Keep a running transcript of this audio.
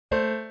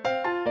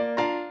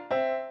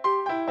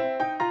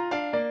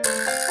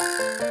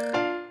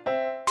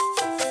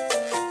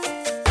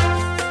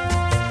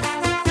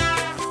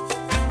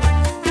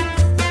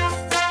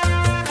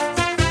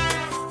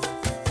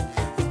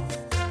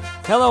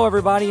Hello,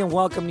 everybody, and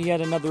welcome to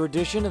yet another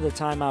edition of the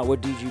Time Out with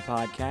DG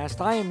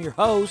podcast. I am your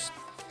host,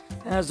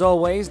 as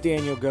always,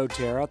 Daniel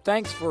Gotera.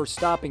 Thanks for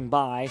stopping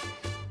by.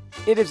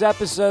 It is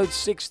episode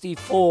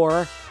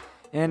 64,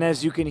 and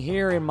as you can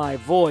hear in my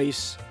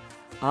voice,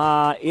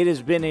 it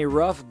has been a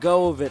rough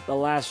go of it the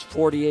last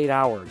 48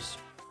 hours,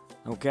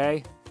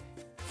 okay?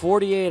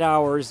 48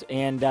 hours,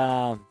 and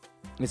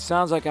it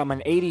sounds like I'm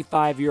an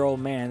 85-year-old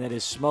man that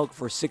has smoked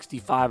for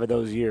 65 of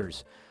those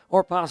years,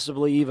 or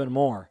possibly even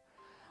more.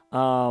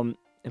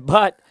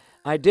 But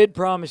I did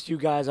promise you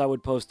guys I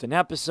would post an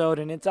episode,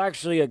 and it's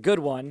actually a good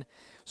one.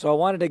 So I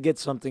wanted to get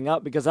something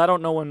up because I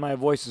don't know when my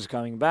voice is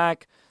coming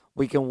back.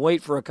 We can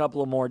wait for a couple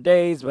of more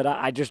days, but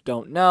I just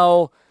don't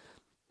know.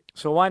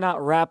 So why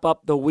not wrap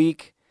up the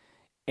week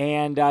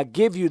and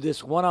give you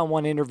this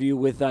one-on-one interview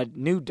with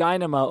new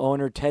Dynamo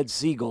owner Ted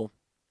Siegel,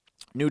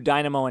 new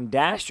Dynamo and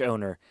Dash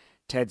owner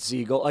Ted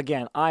Siegel.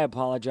 Again, I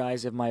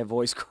apologize if my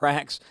voice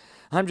cracks.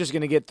 I'm just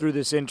going to get through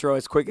this intro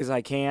as quick as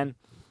I can.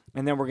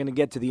 And then we're going to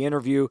get to the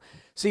interview.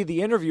 See,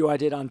 the interview I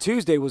did on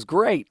Tuesday was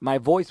great. My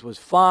voice was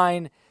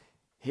fine.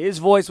 His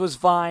voice was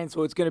fine,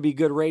 so it's going to be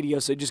good radio,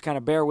 so just kind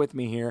of bear with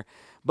me here.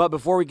 But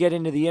before we get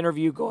into the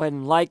interview, go ahead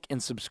and like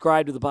and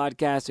subscribe to the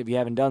podcast if you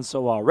haven't done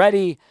so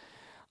already.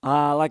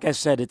 Like I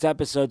said, it's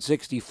episode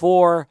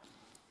 64.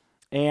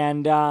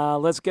 And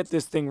let's get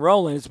this thing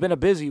rolling. It's been a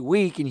busy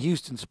week in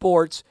Houston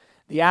sports.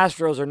 The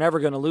Astros are never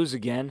going to lose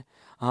again.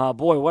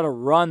 Boy, what a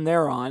run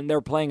they're on. They're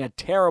playing a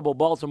terrible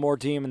Baltimore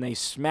team, and they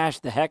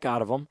smashed the heck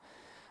out of them.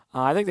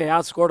 I think they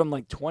outscored them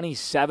like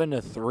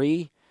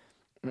 27-3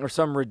 or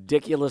some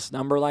ridiculous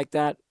number like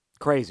that.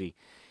 Crazy.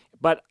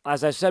 But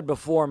as I said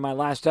before in my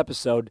last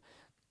episode,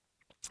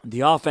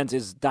 the offense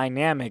is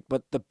dynamic,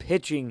 but the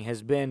pitching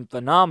has been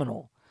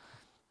phenomenal.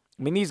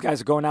 I mean, these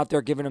guys are going out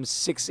there giving them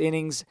 6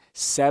 innings,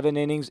 7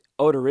 innings.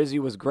 Odorizzi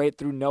was great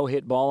through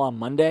no-hit ball on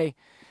Monday.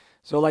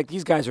 So,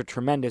 these guys are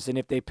tremendous, and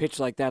if they pitch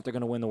like that, they're going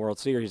to win the World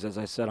Series, as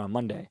I said on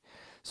Monday.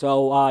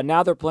 So,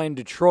 now they're playing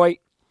Detroit.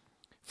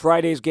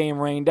 Friday's game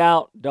rained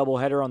out,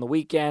 doubleheader on the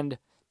weekend.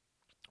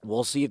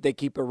 We'll see if they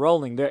keep it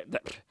rolling.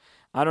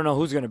 I don't know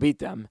who's going to beat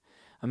them.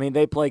 I mean,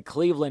 they play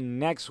Cleveland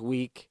next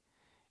week,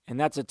 and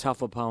that's a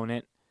tough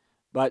opponent.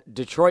 But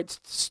Detroit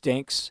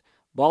stinks.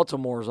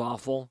 Baltimore's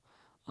awful.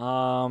 So,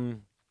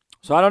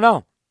 I don't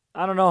know.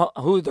 I don't know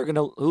who they're going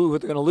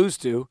to lose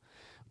to.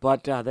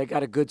 But they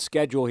got a good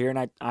schedule here,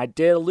 and I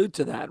did allude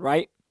to that,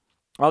 right?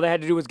 All they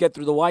had to do was get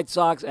through the White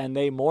Sox, and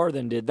they more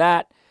than did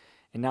that.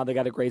 And now they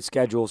got a great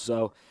schedule,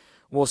 so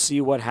we'll see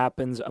what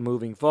happens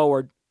moving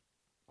forward.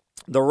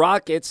 The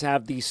Rockets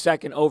have the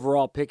second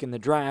overall pick in the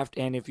draft,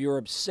 and if you're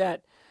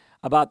upset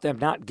about them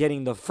not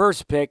getting the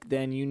first pick,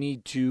 then you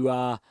need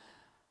to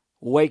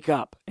wake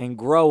up and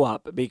grow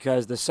up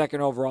because the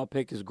second overall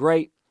pick is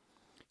great.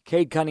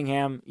 Cade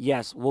Cunningham,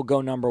 yes, will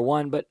go number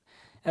 1, but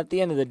at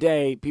the end of the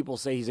day, people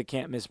say he's a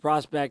can't-miss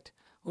prospect.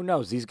 Who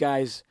knows? These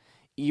guys,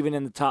 even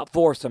in the top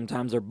 4,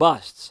 sometimes are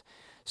busts.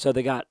 So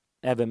they got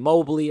Evan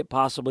Mobley at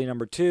possibly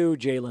number 2,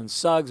 Jalen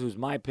Suggs, who's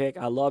my pick.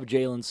 I love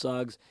Jalen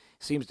Suggs.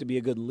 Seems to be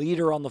a good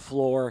leader on the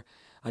floor,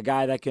 a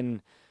guy that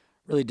can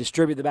really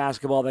distribute the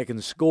basketball, that can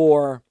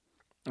score.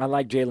 I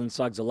like Jalen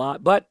Suggs a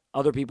lot, but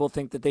other people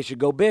think that they should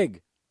go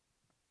big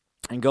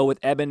and go with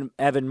Evan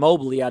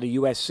Mobley out of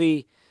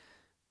USC.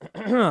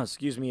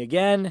 Excuse me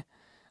again.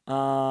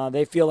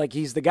 They feel like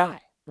he's the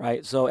guy,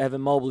 right? So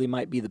Evan Mobley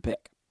might be the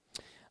pick.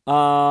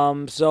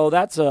 So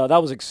that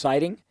was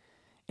exciting.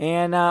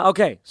 And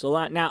okay,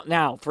 so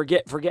now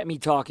forget me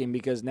talking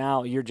because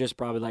now you're just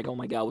probably like, oh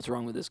my God, what's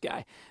wrong with this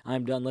guy?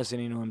 I'm done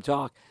listening to him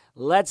talk.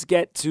 Let's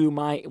get to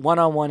my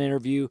one-on-one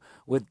interview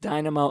with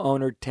Dynamo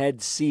owner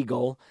Ted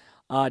Siegel.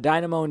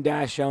 Dynamo and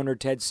Dash owner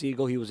Ted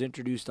Siegel. He was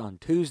introduced on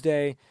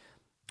Tuesday.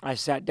 I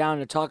sat down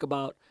to talk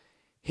about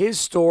his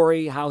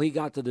story, how he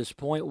got to this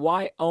point,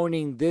 why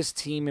owning this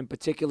team in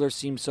particular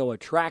seems so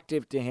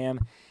attractive to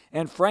him.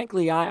 And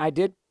frankly, I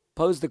did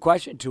pose the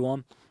question to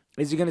him,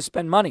 is he going to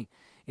spend money?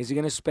 Is he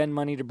going to spend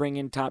money to bring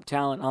in top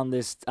talent on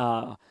this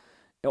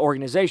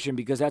organization?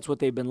 Because that's what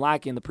they've been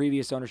lacking. The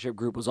previous ownership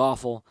group was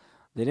awful.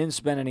 They didn't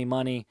spend any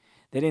money.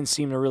 They didn't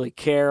seem to really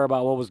care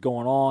about what was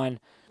going on.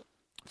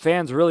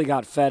 Fans really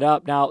got fed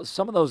up. Now,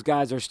 some of those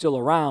guys are still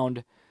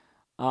around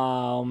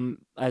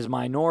as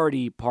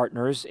minority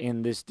partners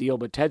in this deal,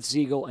 but Ted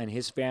Siegel and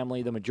his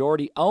family, the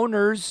majority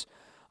owners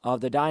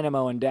of the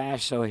Dynamo and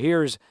Dash. So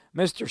here's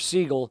Mr.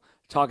 Siegel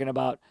talking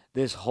about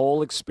this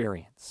whole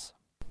experience.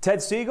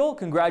 Ted Siegel,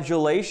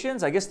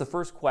 congratulations. I guess the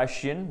first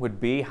question would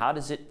be, how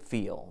does it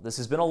feel? This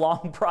has been a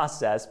long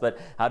process, but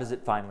how does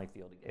it finally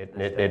feel to get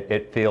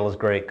It feels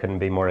great. Couldn't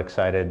be more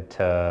excited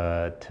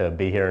to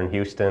be here in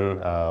Houston.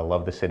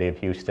 Love the city of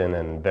Houston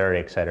and very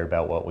excited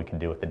about what we can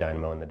do with the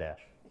Dynamo and the Dash.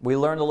 We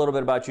learned a little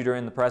bit about you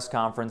during the press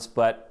conference,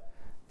 but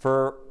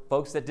for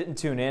folks that didn't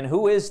tune in,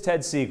 who is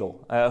Ted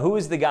Siegel? Who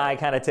is the guy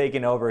kind of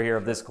taking over here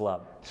of this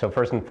club? So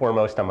first and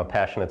foremost, I'm a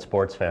passionate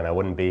sports fan. I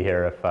wouldn't be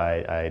here if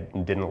I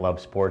didn't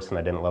love sports and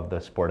I didn't love the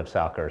sport of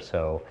soccer.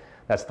 So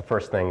that's the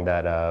first thing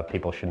that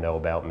people should know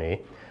about me.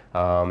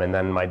 And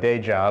then my day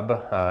job,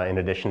 in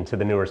addition to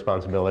the new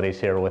responsibilities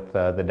here with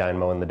the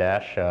Dynamo and the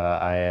Dash,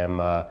 I am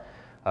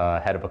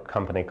head of a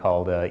company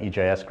called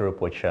EJS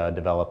Group, which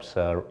develops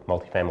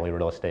multifamily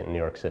real estate in New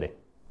York City.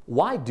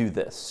 Why do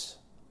this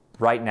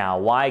right now?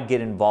 Why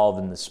get involved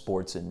in the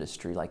sports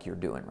industry like you're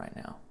doing right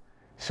now?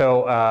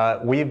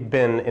 So we've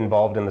been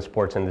involved in the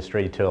sports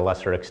industry to a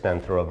lesser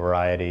extent through a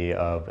variety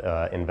of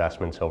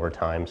investments over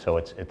time. So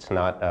it's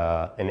not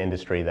an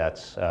industry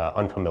that's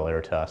unfamiliar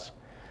to us.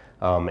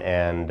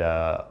 And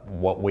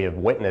what we have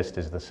witnessed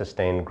is the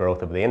sustained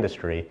growth of the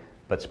industry,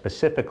 but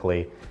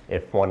specifically,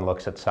 if one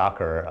looks at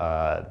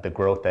soccer, the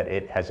growth that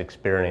it has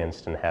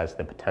experienced and has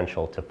the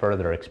potential to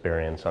further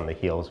experience on the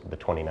heels of the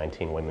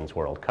 2019 Women's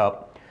World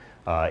Cup,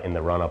 in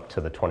the run-up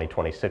to the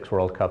 2026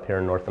 World Cup here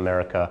in North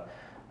America,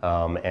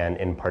 and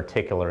in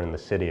particular in the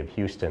city of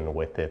Houston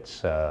with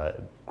its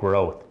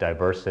growth,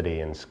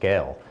 diversity, and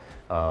scale.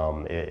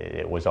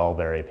 It was all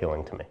very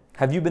appealing to me.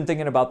 Have you been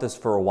thinking about this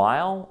for a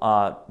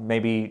while,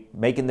 maybe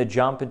making the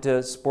jump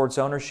into sports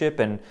ownership?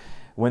 And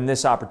when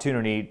this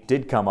opportunity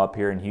did come up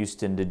here in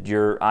Houston, did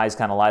your eyes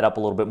kind of light up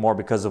a little bit more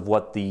because of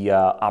what the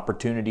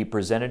opportunity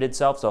presented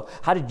itself? So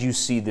how did you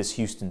see this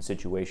Houston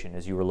situation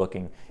as you were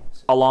looking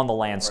along the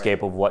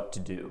landscape of what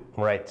to do?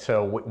 Right,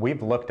 so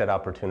we've looked at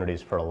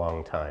opportunities for a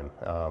long time.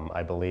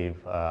 I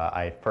believe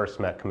I first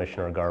met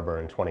Commissioner Garber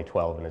in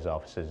 2012 in his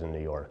offices in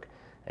New York.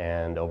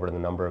 And over the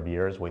number of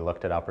years, we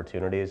looked at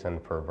opportunities,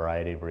 and for a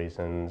variety of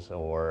reasons,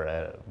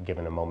 or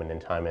given a moment in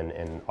time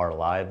in our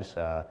lives,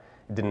 it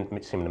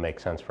didn't seem to make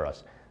sense for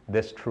us.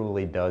 This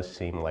truly does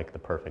seem like the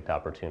perfect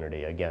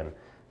opportunity. Again,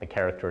 the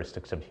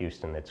characteristics of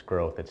Houston, its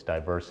growth, its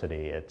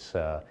diversity, its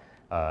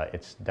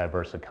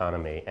diverse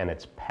economy, and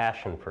its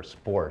passion for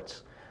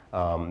sports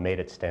made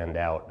it stand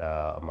out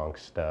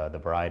amongst the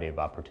variety of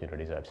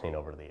opportunities I've seen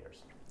over the years.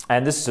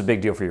 And this is a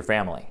big deal for your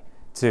family,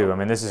 too. I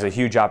mean, this is a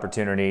huge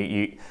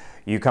opportunity.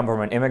 You come from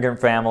an immigrant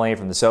family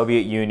from the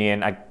Soviet Union.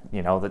 That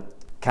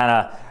kind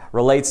of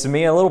relates to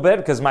me a little bit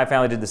because my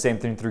family did the same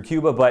thing through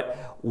Cuba.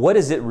 But what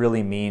does it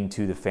really mean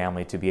to the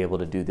family to be able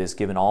to do this,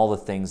 given all the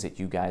things that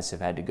you guys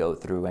have had to go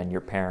through and your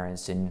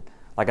parents? And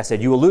like I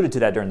said, you alluded to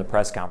that during the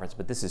press conference,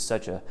 but this is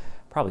such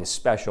probably a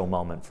special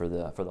moment for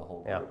the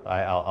whole group. Yeah,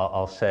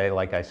 I'll say,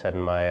 like I said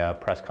in my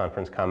press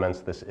conference comments,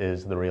 this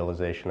is the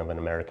realization of an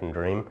American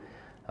dream.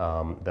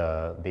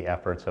 The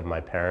efforts of my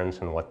parents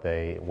and what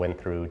they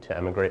went through to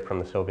emigrate from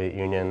the Soviet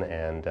Union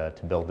and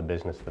to build the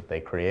business that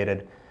they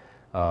created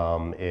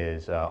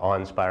is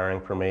awe-inspiring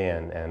for me,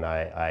 and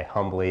I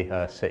humbly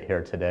sit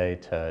here today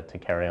to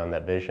carry on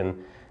that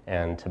vision,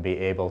 and to be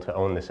able to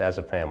own this as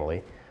a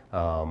family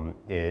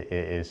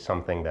is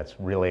something that's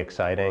really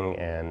exciting,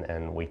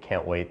 and we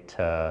can't wait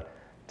to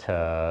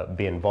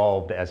be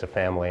involved as a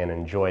family and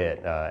enjoy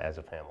it as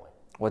a family.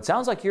 Well, it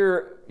sounds like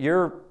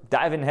you're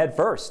diving head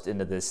first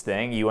into this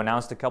thing. You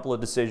announced a couple of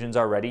decisions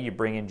already. You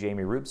bring in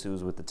Jamie Roops,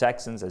 who's with the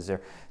Texans as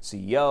their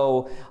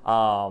CEO,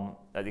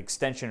 an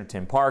extension of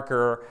Tim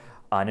Parker,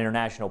 an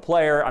international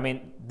player. I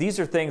mean, these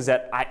are things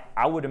that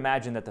I would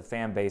imagine that the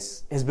fan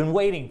base has been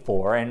waiting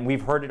for, and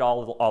we've heard it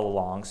all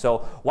along. So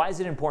why is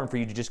it important for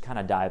you to just kind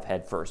of dive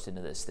head first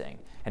into this thing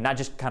and not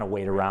just kind of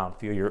wait around,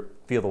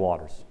 feel the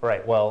waters?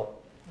 Right. Well,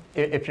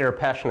 if you're a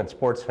passionate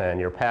sports fan,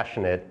 you're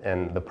passionate,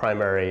 and the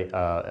primary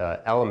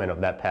element of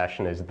that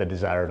passion is the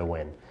desire to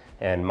win.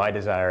 And my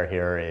desire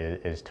here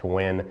is to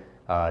win,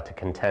 to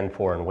contend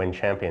for and win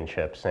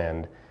championships.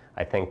 And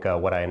I think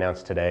what I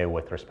announced today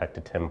with respect to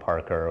Tim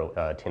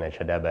Parker, Tina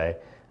Chadebe,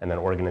 and then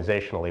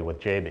organizationally with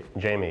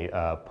Jamie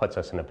puts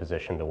us in a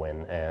position to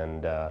win.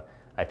 And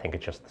I think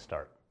it's just the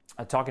start.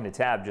 Talking to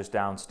Tab just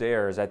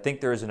downstairs, I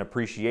think there is an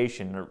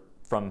appreciation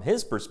from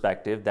his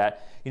perspective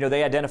that,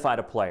 they identified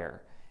a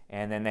player,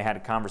 and then they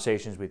had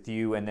conversations with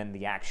you, and then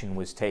the action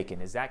was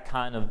taken. Is that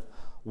kind of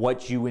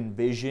what you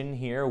envision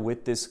here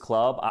with this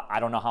club?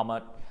 I don't know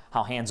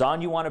how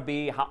hands-on you want to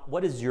be.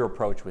 What is your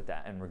approach with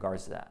that in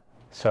regards to that?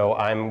 So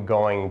I'm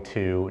going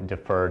to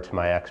defer to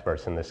my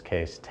experts, in this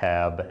case,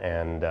 Tab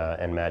and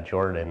Matt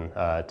Jordan,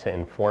 to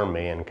inform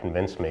me and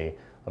convince me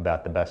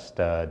about the best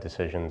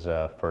decisions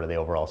for the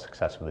overall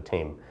success of the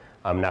team.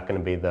 I'm not going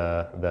to be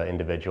the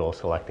individual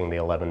selecting the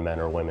 11 men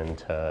or women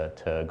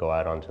to go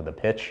out onto the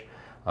pitch.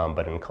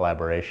 But in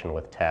collaboration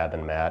with Tab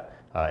and Matt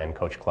and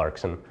Coach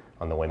Clarkson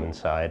on the women's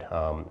side,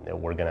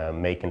 we're going to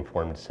make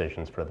informed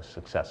decisions for the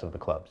success of the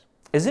clubs.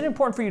 Is it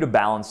important for you to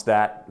balance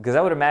that? Because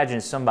I would imagine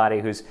as somebody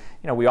who's,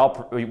 we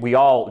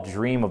all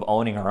dream of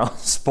owning our own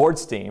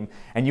sports team,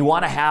 and you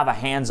want to have a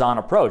hands-on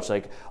approach.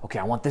 Like, okay,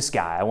 I want this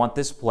guy, I want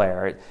this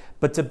player.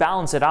 But to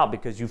balance it out,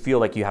 because you feel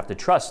like you have to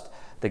trust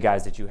the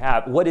guys that you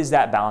have, what is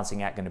that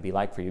balancing act going to be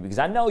like for you? Because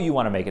I know you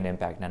want to make an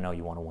impact, and I know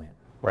you want to win.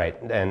 Right,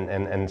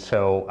 and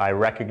so I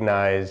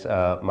recognize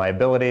my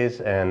abilities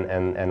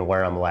and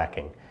where I'm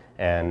lacking.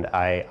 And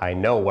I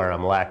know where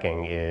I'm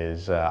lacking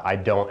is I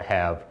don't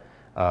have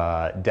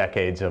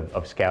decades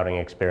of scouting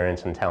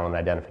experience and talent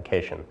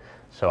identification.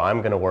 So I'm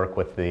going to work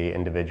with the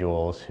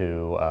individuals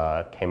who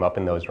came up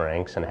in those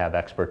ranks and have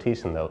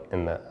expertise in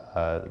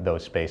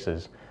those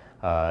spaces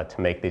to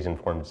make these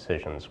informed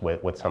decisions.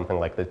 With something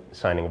like the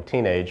signing of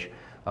Teenage,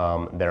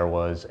 there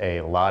was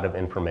a lot of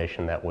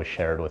information that was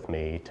shared with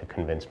me to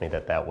convince me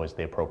that that was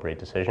the appropriate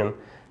decision,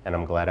 and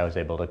I'm glad I was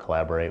able to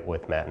collaborate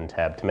with Matt and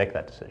Tab to make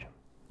that decision.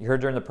 You heard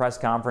during the press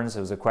conference,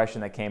 there was a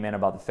question that came in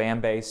about the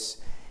fan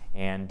base,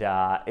 and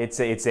it's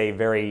a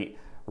very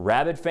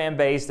rabid fan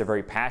base. They're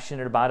very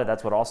passionate about it.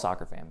 That's what all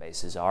soccer fan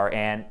bases are.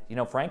 And,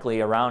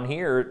 frankly, around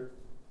here,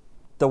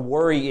 the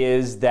worry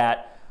is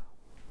that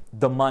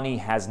the money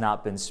has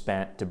not been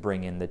spent to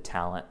bring in the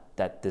talent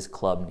that this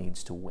club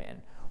needs to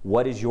win.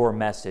 What is your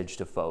message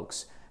to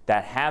folks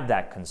that have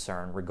that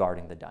concern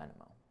regarding the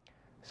Dynamo?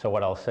 So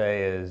what I'll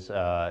say is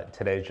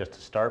today's just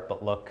a start,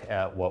 but look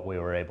at what we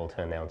were able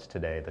to announce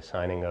today. The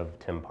signing of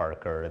Tim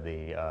Parker,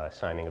 the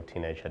signing of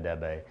Teenage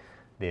Hadebe,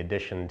 the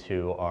addition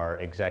to our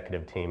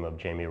executive team of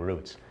Jamie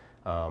Roots.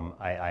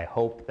 I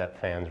hope that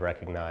fans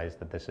recognize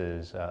that this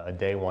is a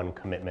day one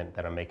commitment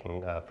that I'm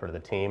making for the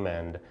team,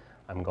 and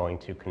I'm going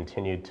to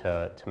continue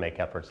to make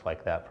efforts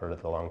like that for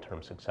the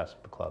long-term success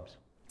of the clubs.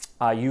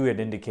 You had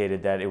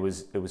indicated that it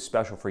was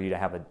special for you to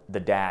have the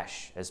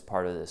Dash as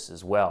part of this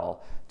as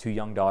well. 2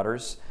 young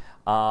daughters.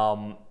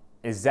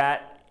 Is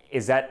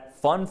that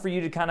fun for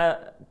you to kind of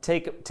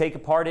take a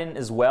part in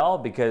as well?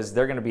 Because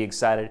they're going to be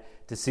excited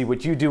to see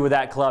what you do with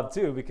that club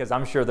too, because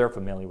I'm sure they're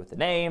familiar with the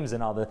names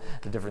and all the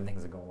different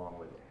things that go along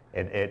with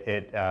it.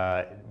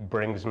 It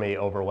brings me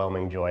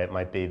overwhelming joy. It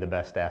might be the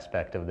best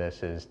aspect of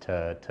this is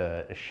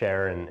to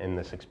share in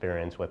this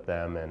experience with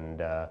them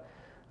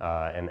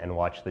and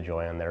watch the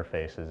joy on their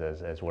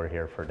faces as we're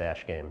here for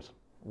Dash games.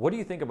 What do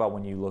you think about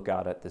when you look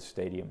out at this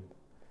stadium?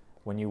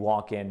 When you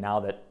walk in, now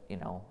that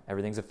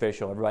everything's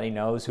official, everybody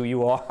knows who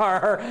you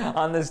are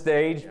on the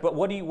stage. But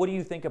what do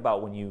you think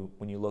about when you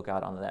look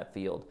out onto that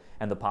field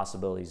and the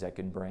possibilities that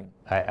can bring?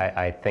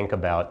 I think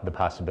about the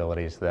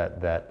possibilities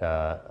that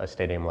a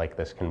stadium like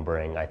this can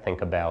bring. I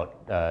think about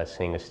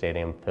seeing a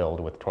stadium filled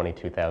with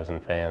 22,000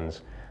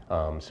 fans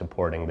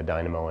supporting the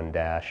Dynamo and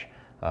Dash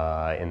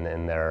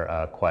in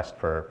their quest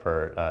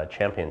for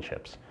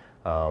championships.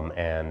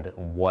 And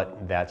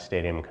what that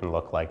stadium can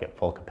look like at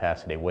full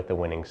capacity with the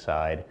winning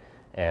side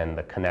and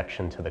the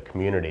connection to the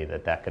community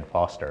that could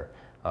foster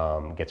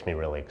gets me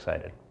really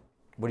excited.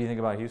 What do you think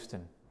about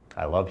Houston?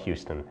 I love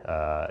Houston.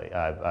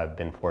 I've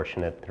been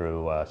fortunate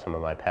through some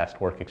of my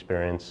past work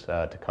experience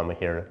to come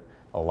here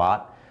a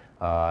lot,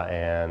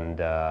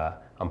 and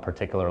I'm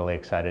particularly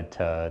excited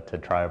to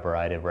try a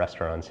variety of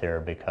restaurants here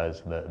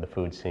because the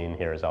food scene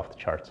here is off the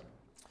charts.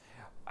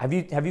 Have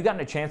you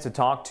gotten a chance to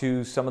talk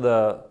to some of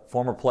the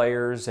former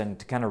players and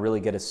to kind of really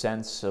get a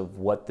sense of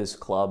what this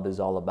club is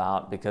all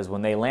about? Because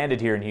when they landed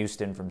here in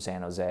Houston from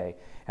San Jose,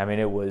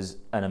 it was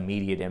an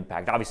immediate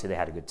impact. Obviously, they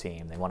had a good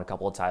team. They won a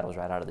couple of titles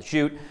right out of the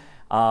chute.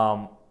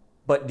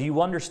 But do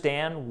you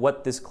understand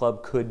what this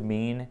club could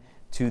mean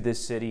to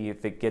this city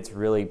if it gets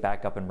really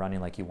back up and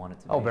running like you want it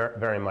to be? Oh, very,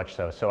 very much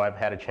so. So I've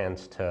had a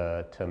chance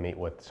to meet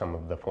with some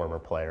of the former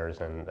players,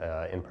 and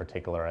in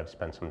particular, I've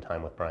spent some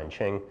time with Brian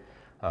Ching,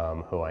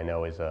 who I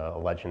know is a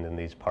legend in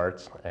these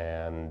parts,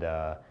 and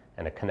a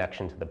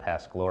connection to the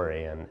past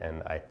glory.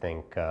 And I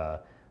think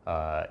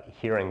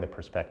hearing the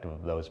perspective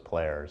of those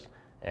players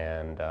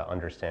and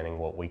understanding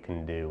what we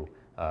can do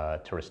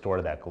to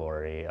restore that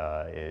glory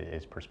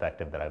is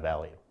perspective that I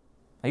value.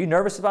 Are you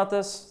nervous about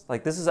this?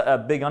 This is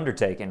a big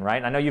undertaking,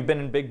 right? I know you've been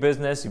in big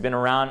business, you've been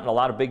around a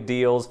lot of big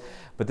deals,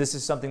 but this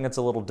is something that's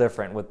a little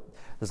different.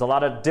 There's a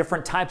lot of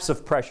different types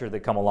of pressure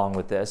that come along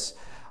with this.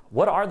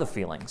 What are the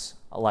feelings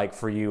like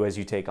for you as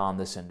you take on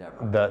this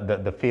endeavor?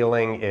 The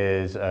feeling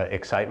is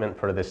excitement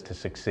for this to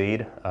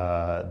succeed,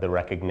 the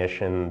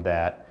recognition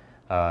that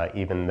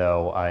even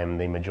though I'm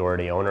the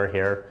majority owner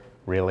here,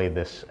 really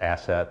these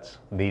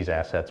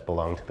assets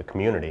belong to the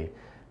community,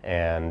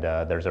 and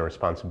there's a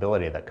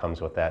responsibility that comes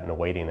with that and a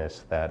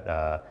weightiness that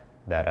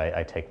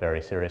I take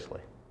very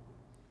seriously.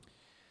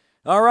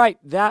 All right,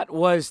 that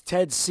was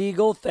Ted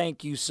Siegel.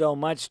 Thank you so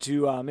much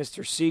to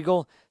Mr.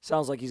 Siegel.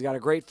 Sounds like he's got a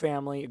great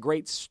family, a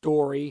great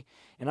story,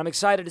 and I'm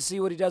excited to see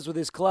what he does with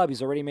his club.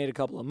 He's already made a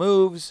couple of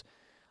moves,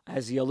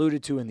 as he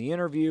alluded to in the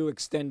interview,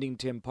 extending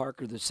Tim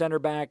Parker, the center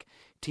back,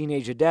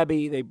 Teenage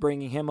Hadebe. They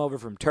bringing him over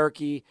from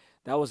Turkey.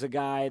 That was a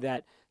guy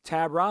that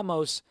Tab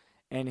Ramos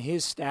and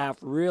his staff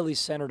really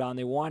centered on.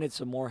 They wanted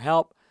some more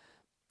help,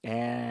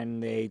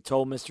 and they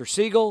told Mr.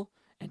 Siegel,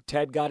 and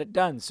Ted got it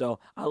done. So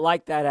I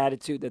like that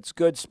attitude. That's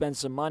good. Spend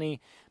some money.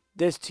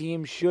 This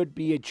team should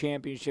be a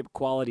championship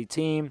quality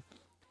team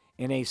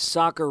in a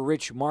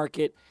soccer-rich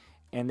market,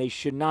 and they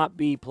should not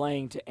be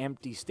playing to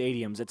empty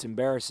stadiums. It's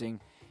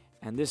embarrassing.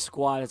 And this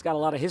squad has got a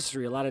lot of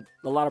history, a lot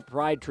of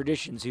pride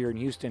traditions here in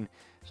Houston,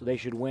 so they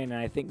should win,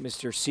 and I think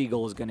Mr.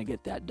 Siegel is going to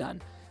get that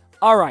done.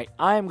 All right,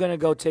 I am going to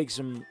go take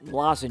some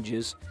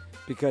lozenges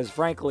because,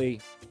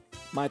 frankly,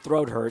 my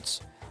throat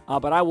hurts.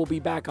 But I will be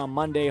back on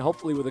Monday,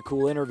 hopefully with a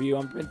cool interview.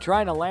 I've been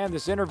trying to land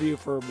this interview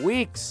for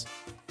weeks,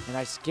 and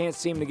I can't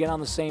seem to get on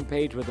the same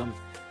page with them.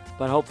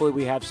 But hopefully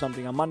we have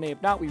something on Monday.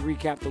 If not, we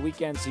recap the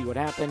weekend, see what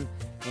happened,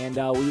 and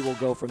we will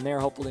go from there.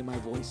 Hopefully my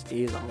voice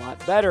is a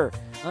lot better.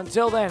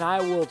 Until then, I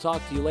will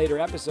talk to you later.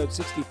 Episode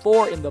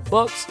 64 in the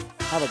books.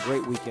 Have a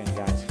great weekend,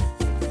 guys.